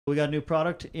We got a new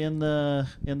product in the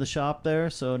shop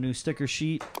there. So a new sticker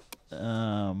sheet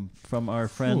from our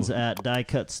friends at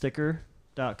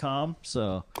diecutsticker.com.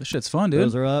 So this shit's fun, dude.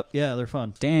 Those are up. Yeah, they're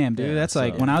fun. Damn, dude. That's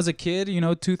like when I was a kid, you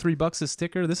know, $2-3 a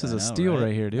sticker. This is a steal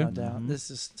right here, dude. No doubt. This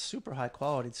is super high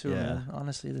quality too, man.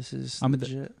 Honestly, this is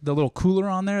legit. The little cooler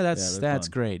on there, that's fun.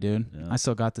 Great, dude. Yeah. I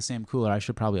still got the same cooler. I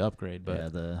should probably upgrade, but yeah,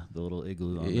 the little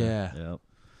igloo on there. Yeah. Yep.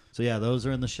 So yeah, those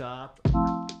are in the shop.